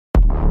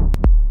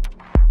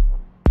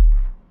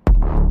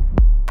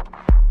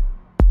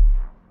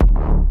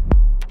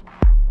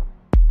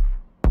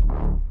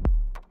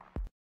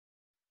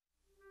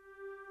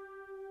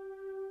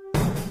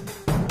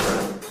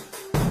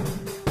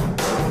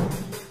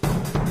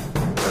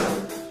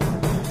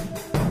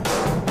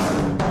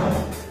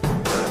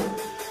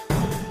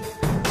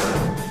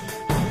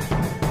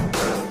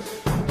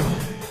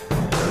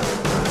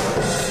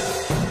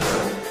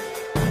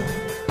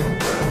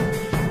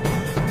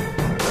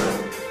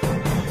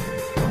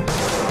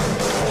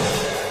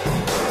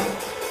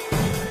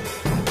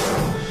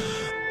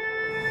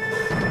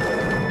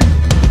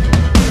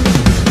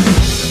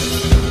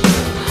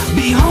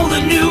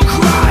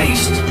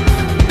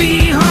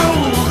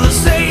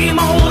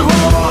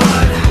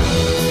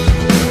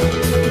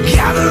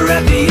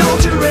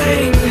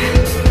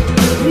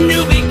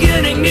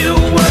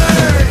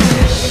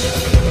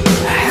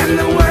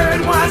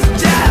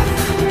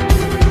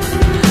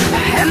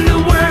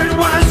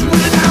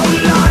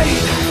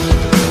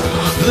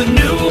the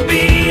new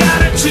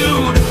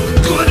beatitude.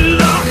 Good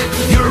luck,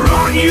 you're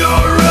on your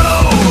own.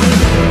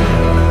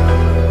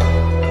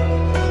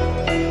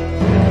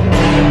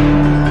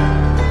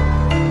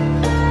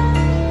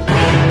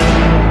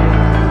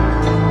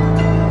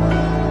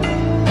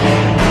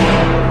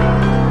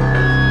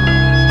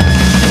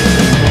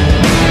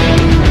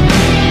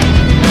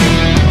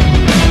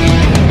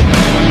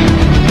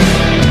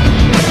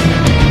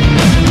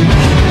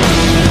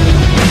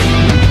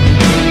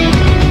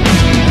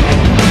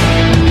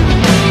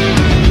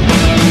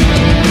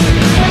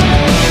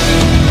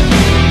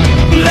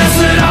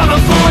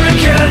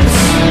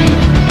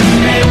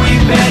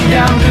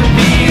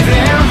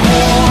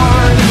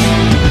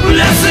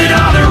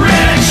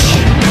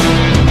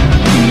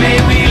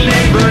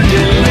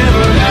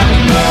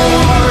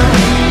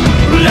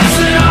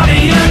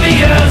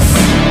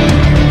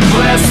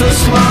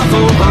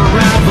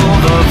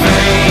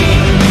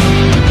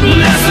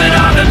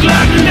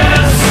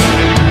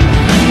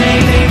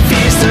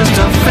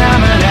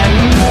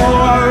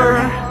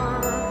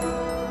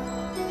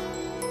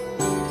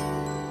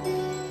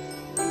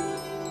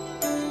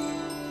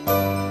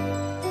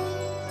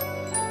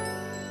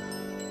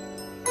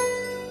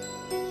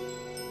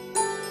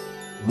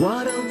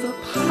 What of the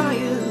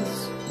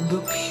pious,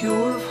 the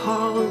pure of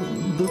heart,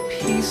 the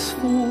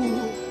peaceful?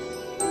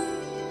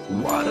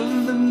 What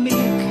of the meek,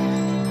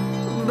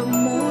 the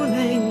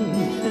mourning,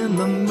 and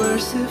the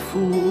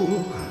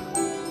merciful?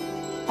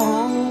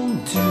 All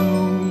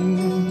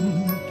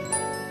doomed,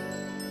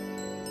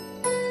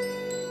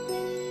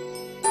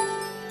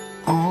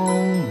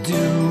 all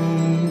doomed.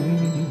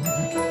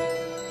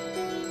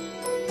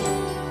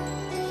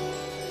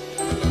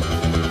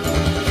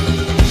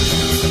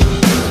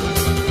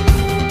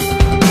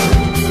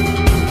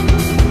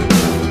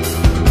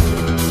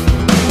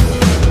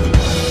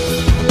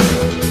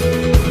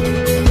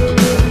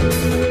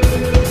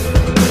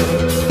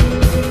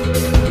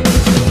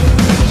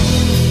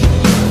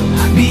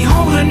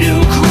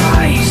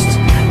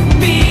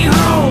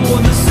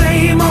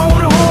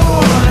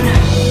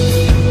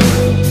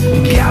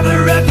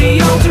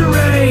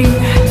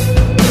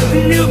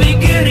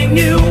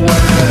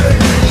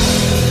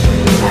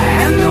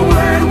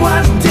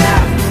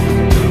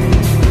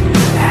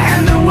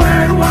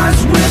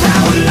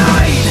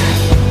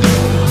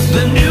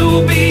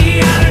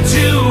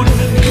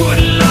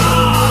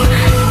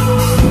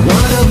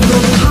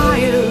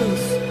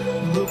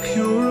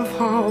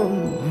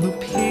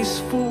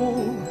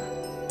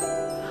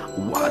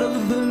 What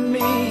of the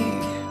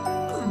meek,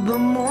 the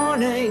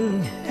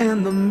mourning,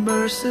 and the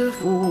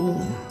merciful?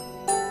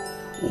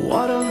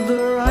 What of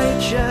the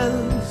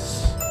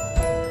righteous?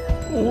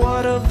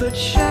 What of the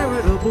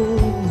charitable?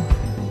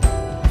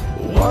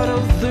 What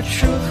of the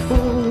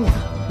truthful,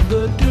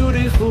 the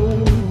dutiful,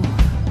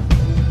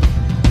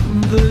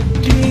 the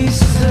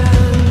decent?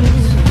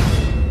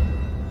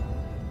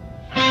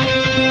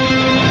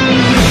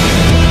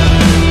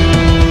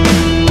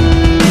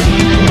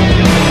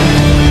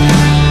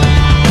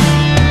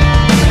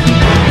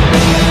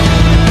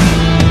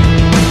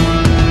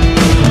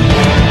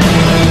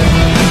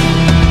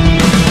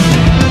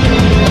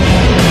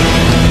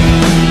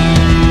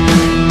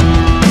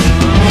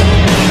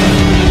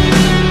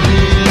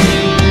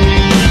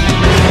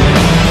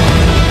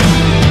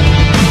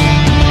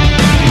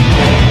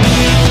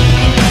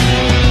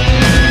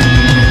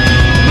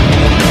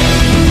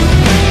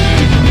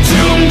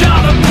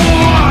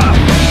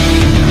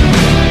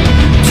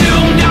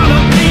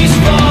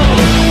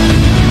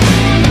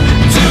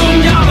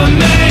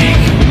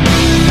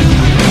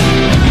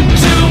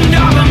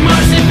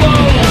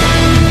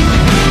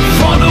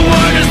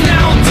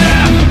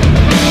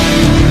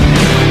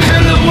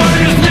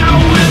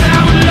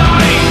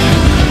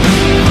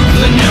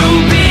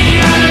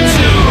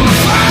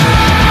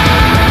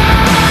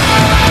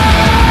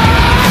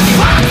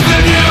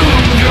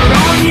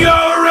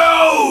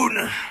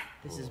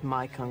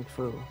 My kung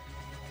fu,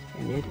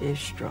 and it is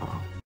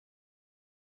strong.